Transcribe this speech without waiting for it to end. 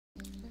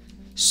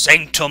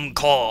Sanctum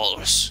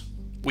calls.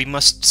 We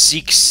must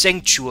seek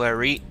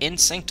sanctuary in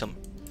Sanctum.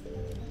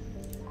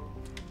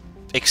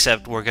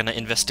 Except we're gonna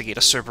investigate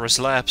a Cerberus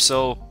lab,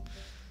 so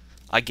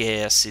I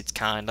guess it's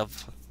kind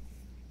of...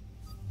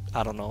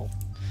 I don't know.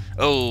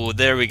 Oh,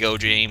 there we go,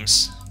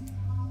 James.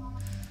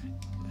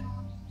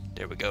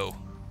 There we go.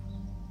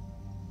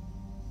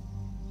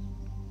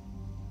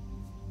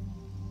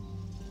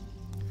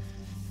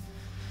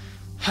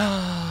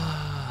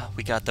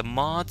 We got the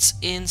mods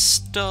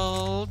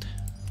installed.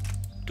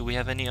 Do we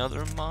have any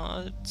other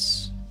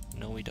mods?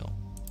 No, we don't.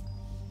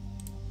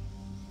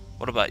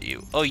 What about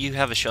you? Oh, you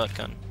have a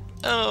shotgun.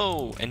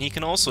 Oh, and he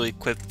can also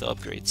equip the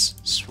upgrades.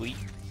 Sweet.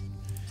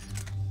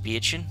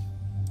 Bitchin'.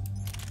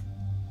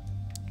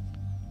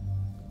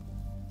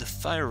 The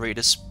fire rate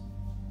is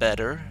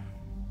better.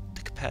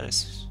 The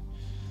capacity.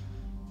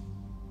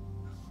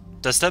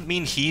 Does that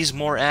mean he's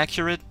more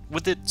accurate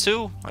with it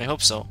too? I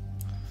hope so.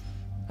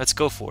 Let's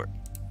go for it.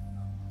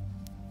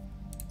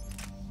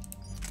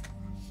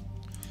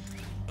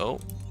 Oh,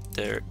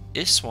 there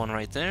is one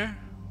right there.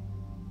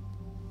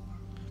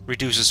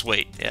 Reduces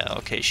weight. Yeah,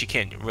 okay, she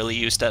can't really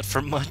use that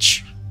for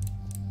much.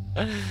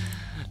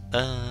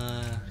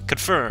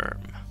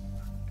 Confirm.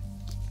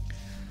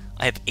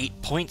 I have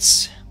 8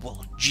 points.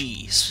 Well,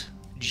 geez.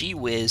 Gee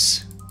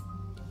whiz.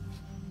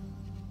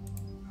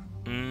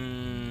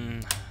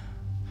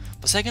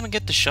 Was I gonna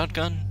get the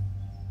shotgun?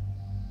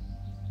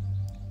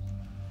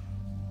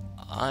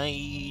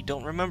 I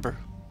don't remember.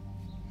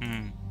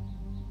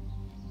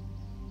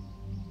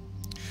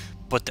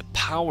 But the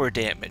power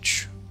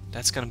damage,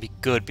 that's gonna be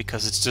good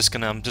because it's just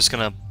gonna, I'm just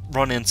gonna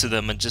run into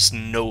them and just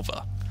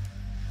Nova.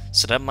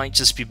 So that might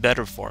just be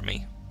better for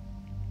me.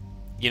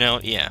 You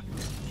know, yeah.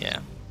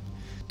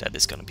 That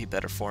is gonna be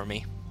better for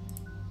me.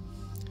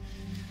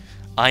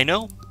 I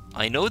know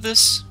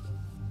this.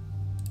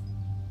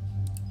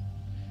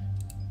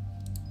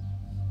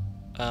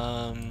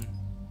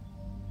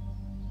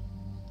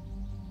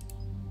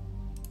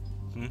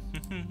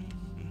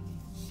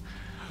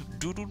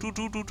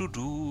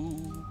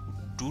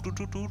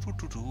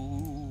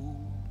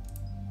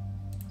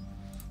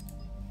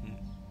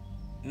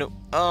 No.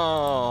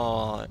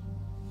 Oh,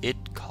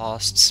 it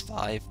costs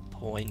 5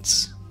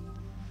 points.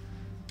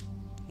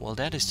 Well,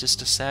 that is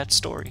just a sad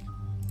story.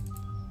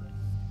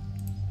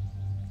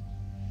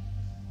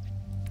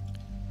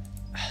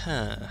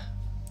 Huh.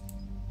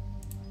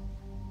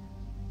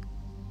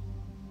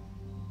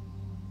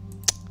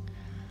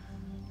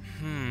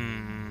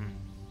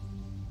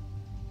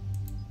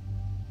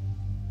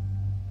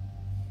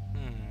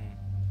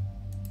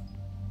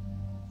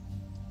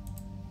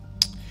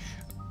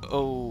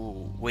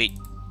 Oh, wait,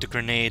 the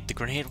grenade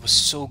was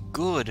so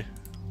good.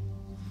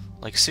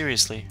 Like,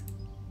 seriously.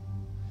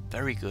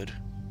 Very good.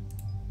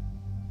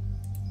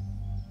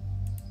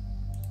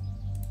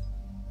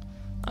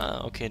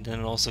 Okay,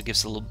 then it also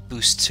gives a little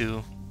boost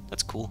too.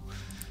 That's cool.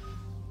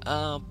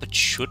 But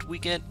should we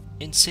get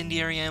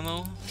incendiary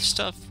ammo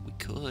stuff? We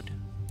could.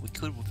 We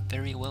could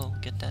very well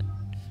get that.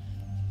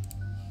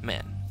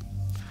 Man,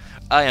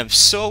 I am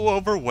so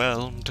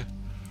overwhelmed.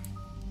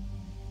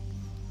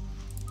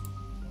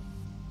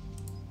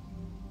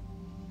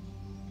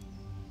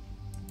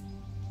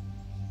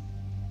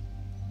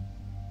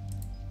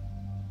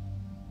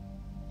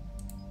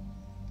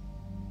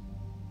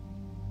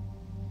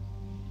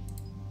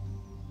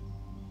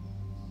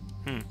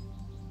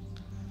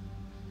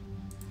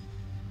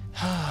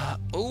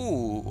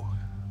 Ooh.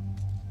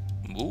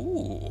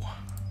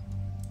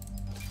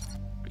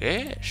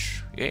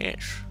 Yes.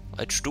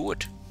 Let's do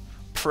it.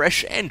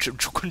 Press enter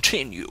to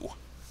continue.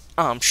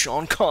 I'm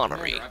Sean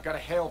Connery. Commander, I've got a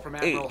hail from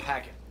Admiral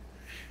Hackett.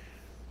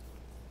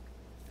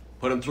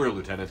 Put him through,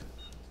 Lieutenant.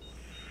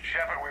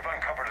 Shepard, we've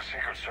uncovered a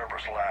secret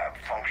Cerberus lab,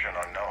 function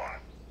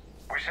unknown.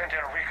 We sent in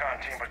a recon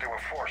team, but they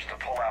were forced to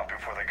pull out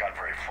before they got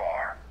very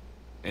far.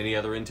 Any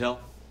other intel?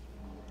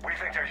 We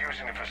think they're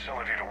using the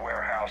facility to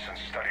warehouse and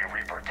study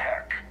Reaper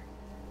tech.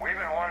 We've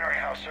been wondering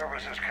how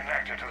Cerberus is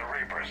connected to the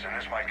Reapers, and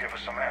this might give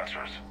us some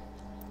answers.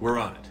 We're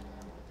on it.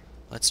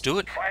 Let's do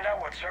it. Find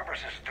out what Cerberus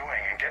is doing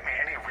and get me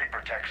any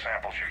Reaper tech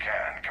samples you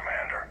can,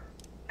 Commander.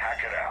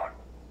 Hack it out.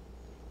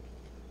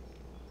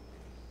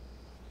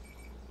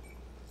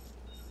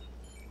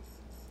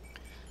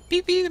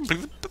 Beep, beep.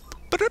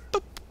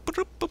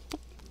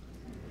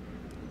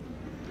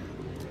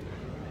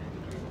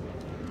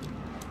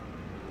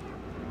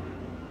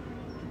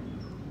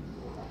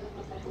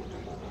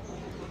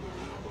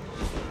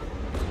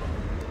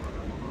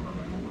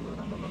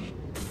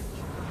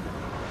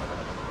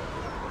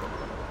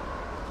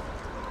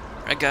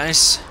 Alright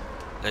guys,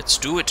 let's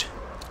do it.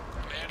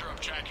 Commander, I'm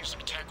tracking some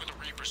tech with a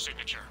Reaper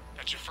signature.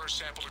 That's your first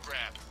sample to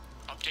grab.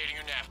 Updating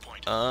your nav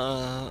point.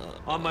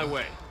 On my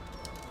way.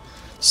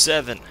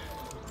 7.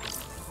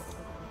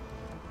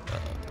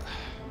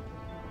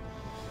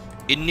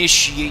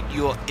 Initiate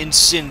your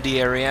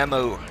incendiary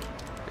ammo.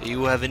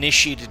 You have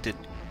initiated it.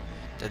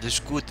 That is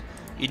good.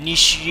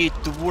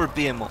 Initiate the warp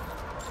ammo.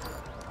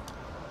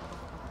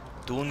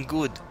 Doing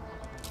good.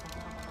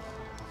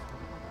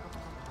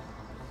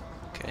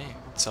 Okay,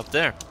 it's up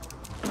there.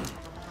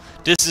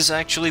 This is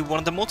actually one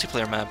of the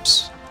multiplayer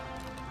maps.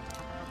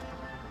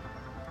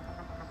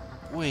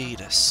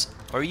 Wait a s...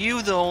 Are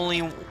you the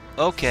only...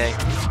 Okay.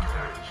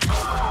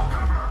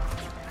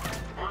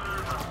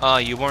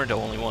 You weren't the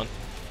only one.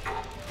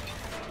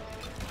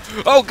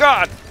 Oh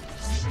god!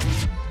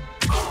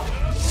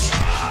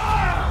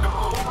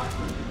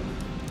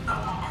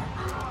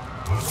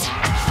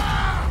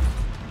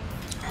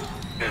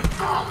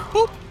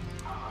 Boop.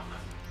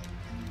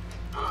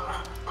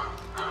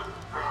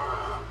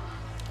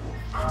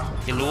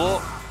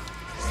 Hello?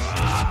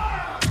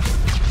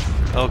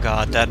 Oh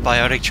god, that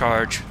biotic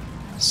charge.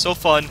 So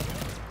fun.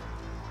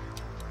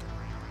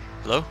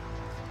 Hello?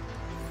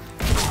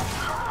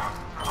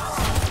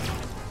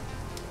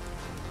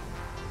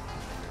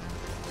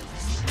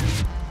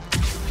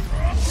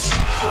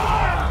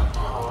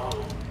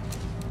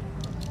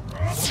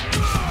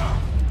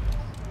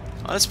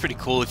 Oh, that's pretty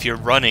cool. If you're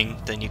running,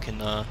 then you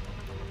can,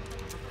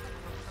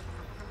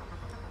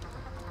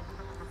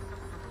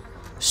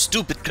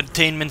 Stupid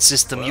containment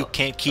system, Well, you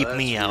can't keep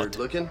me that's out. weird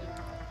looking.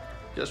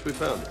 Guess we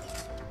found it.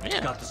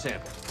 Yeah. Got the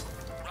sample.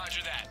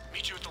 Roger that.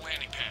 Meet you at the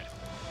landing pad.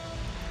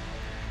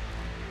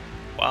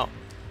 Wow.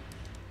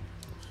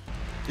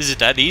 Is it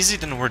that easy?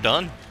 Then we're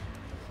done?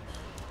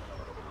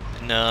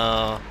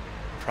 No,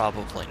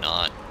 probably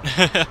not.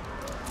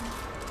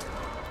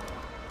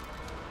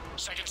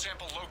 Second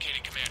sample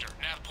located, Commander.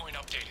 Nav point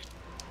updated.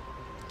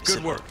 Is Good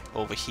it work.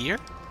 over here?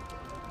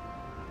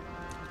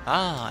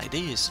 Ah, it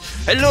is.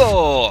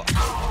 Hello!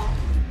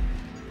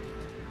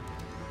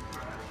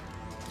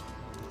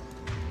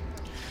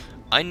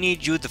 I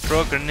need you to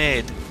throw a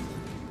grenade.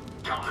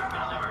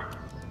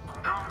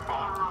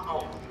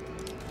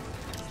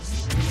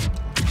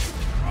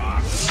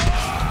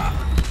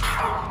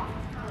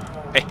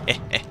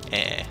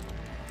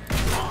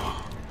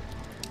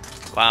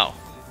 Wow.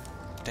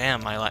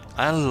 Damn,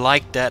 I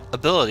like that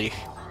ability.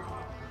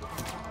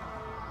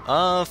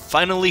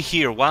 Finally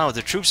here. Wow,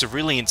 the troops are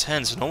really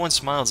intense. No one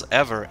smiles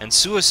ever. And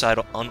suicide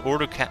on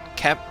order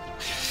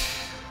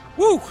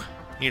Woo!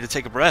 Need to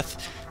take a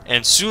breath.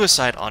 And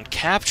suicide on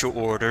capture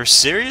order.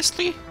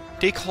 Seriously?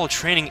 They call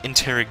training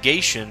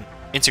integration.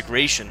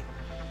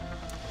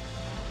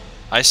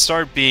 I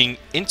start being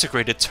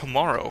integrated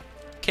tomorrow.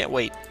 Can't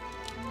wait.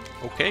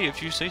 Okay,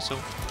 if you say so.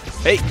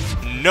 Hey,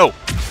 no.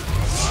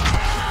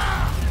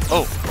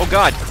 Oh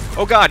god.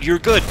 Oh god, you're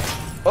good.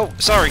 Oh,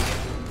 sorry.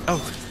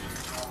 Oh.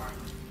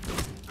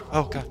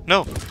 Oh god,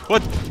 no.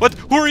 What?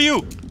 Who are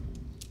you?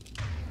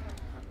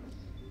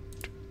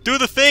 Do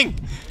the thing!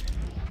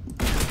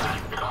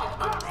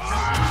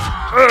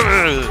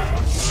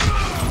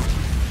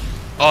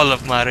 All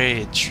of my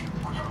rage.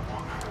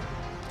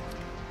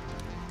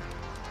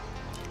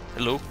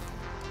 Hello?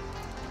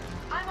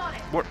 I'm on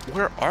it.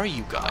 Where are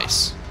you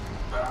guys?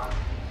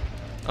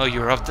 Oh,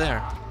 you're up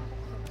there.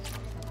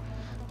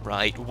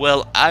 Right,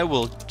 well, I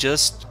will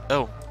just...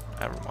 Oh,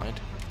 never mind.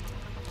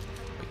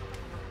 Wait.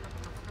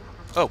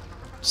 Oh,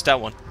 it's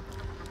that one.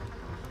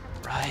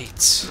 Right.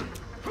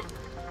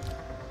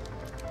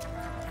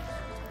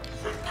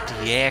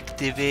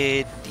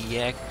 Deactivate,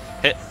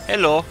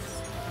 hello. It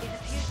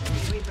appears to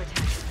be Reaper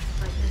tech,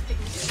 but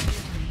the signature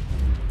is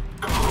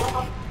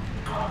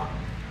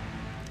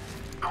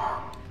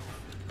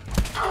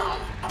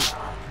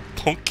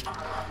Punk.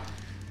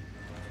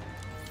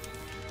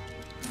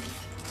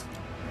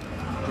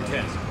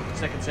 Cortez,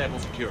 second sample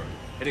secure.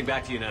 Heading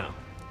back to you now.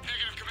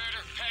 Negative,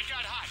 Commander. Head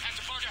got hot. Had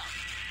to bug out.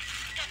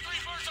 Got 3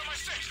 birds on my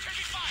 6.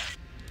 Taking fire.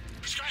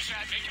 Scratch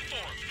that. Make it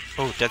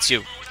 4. Oh, that's you.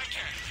 When I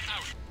can.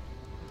 Out.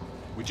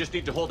 We just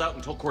need to hold out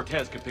until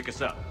Cortez can pick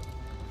us up.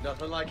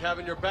 Nothing like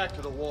having your back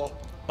to the wall.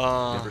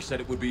 Never said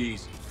it would be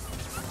easy.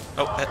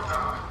 Oh,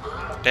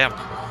 damn.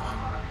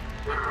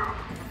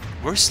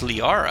 Where's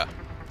Liara?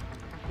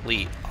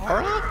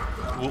 Liara?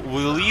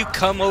 Will you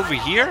come over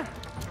here?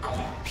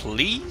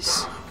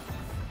 Please?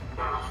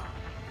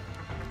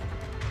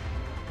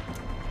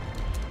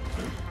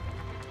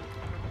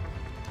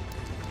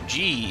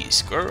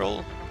 Jeez,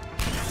 girl.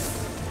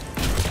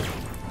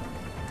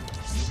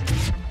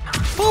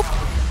 Boop!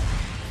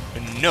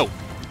 No.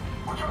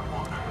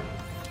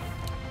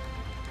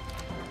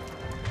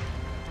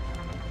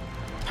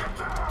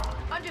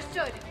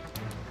 understood.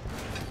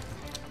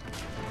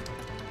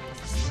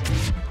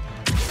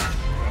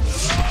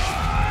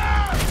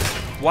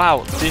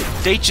 Wow,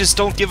 they just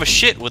don't give a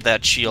shit with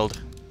that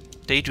shield.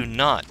 They do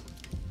not.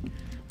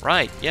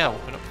 Right, yeah,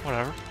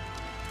 whatever.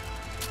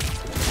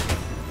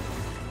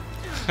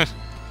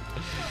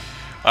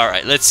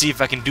 Alright, let's see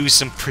if I can do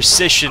some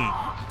precision.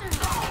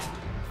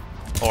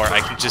 Or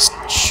I can just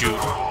shoot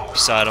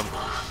beside him.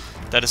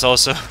 That is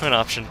also an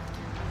option.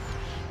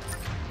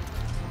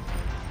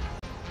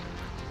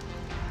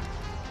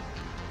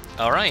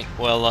 Alright,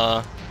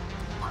 well,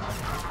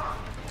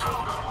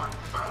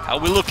 how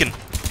we looking?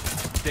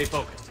 Stay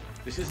focused.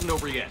 This isn't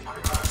over yet.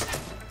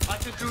 I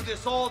could do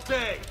this all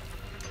day.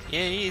 Yeah,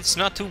 it's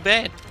not too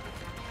bad.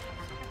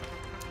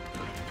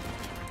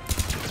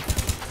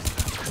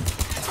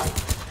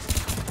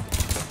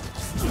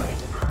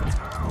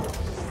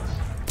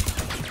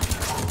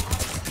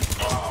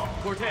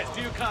 Cortez,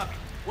 do you copy?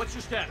 What's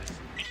your status?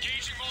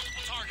 Engaging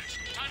multiple targets.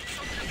 Time to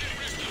soak your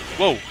wrist.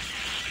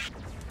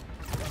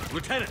 Whoa!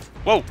 Lieutenant,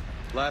 Whoa!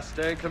 Last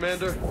stand,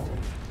 Commander.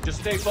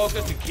 just stay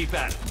focused and keep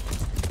at it.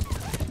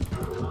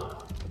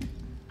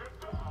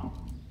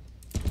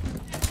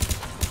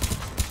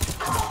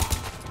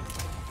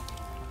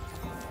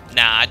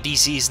 Nah,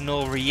 DC's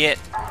not over yet.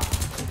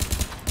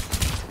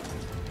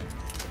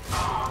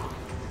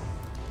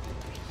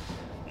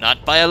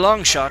 Not by a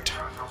long shot.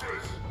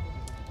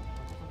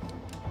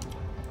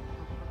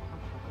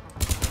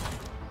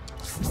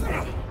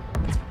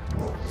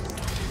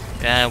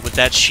 Yeah, with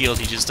that shield,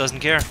 he just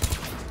doesn't care.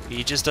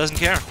 He just doesn't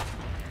care.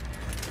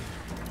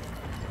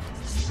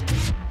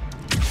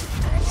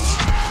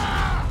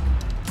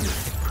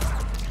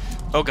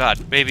 Oh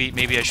god, maybe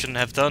I shouldn't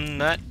have done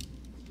that.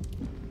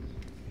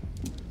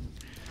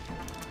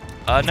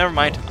 Never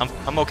mind.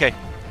 I'm okay.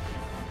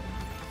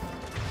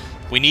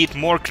 We need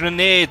more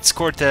grenades,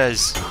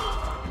 Cortez.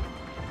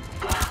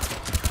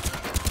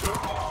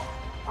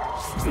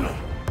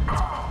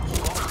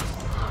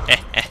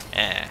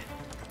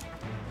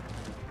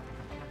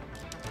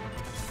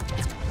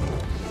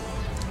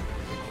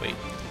 Wait.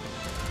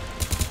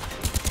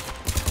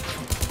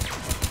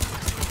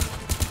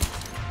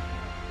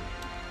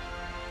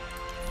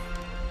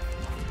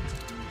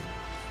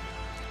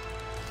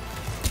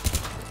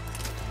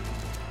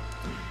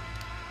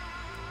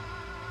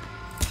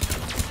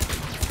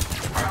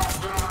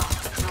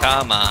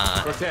 Come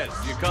on. Cortez,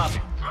 do you copy?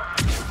 I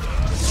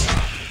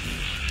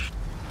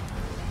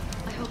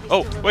hope he's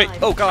Oh, still wait.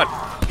 alive. Oh god.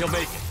 He'll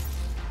make it.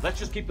 Let's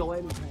just keep the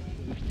landing pad.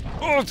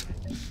 Oh.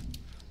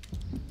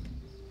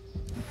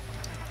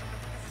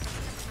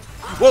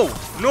 Whoa!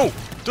 No!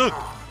 Duh!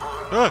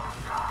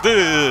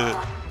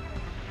 Duh!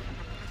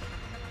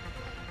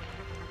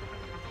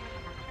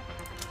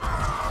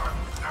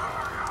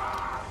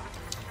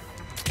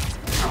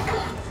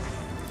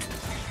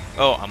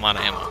 Oh, I'm out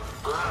of ammo.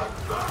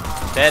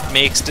 That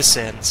makes the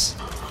sense.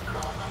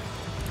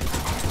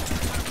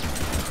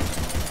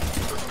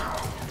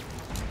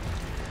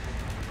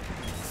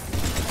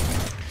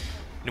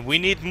 We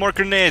need more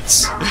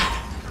grenades. Commander,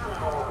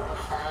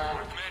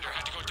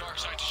 had to go dark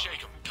side to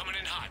shake him. Coming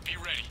in hot. Be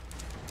ready.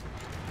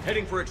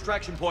 Heading for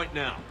extraction point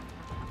now.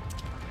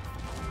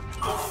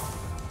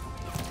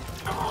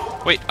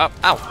 Wait, ow,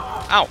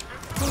 ow.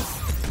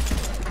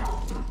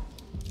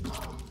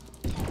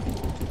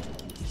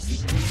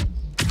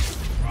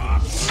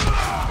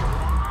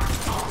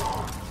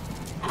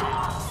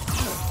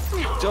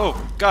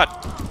 Oh, God.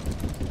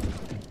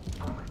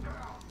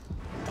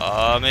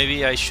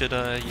 Maybe I should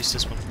use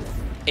this one.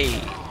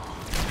 Hey.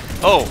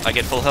 Oh, I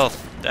get full health.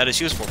 That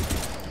is useful.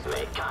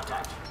 Make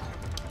contact.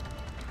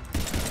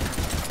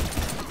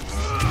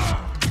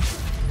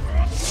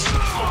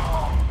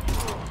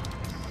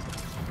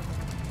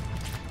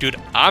 Dude,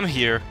 I'm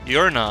here.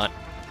 You're not.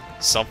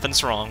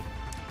 Something's wrong.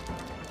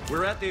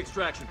 We're at the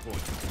extraction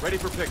point. Ready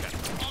for pickup.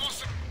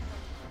 Almost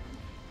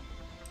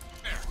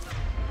there.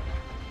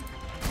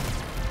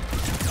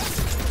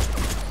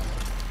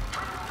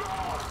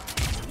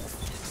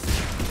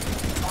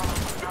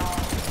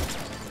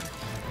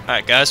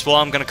 Alright guys, well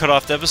I'm gonna cut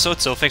off the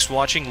episode, so thanks for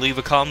watching, leave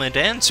a comment,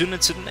 and tune in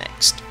to the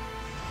next.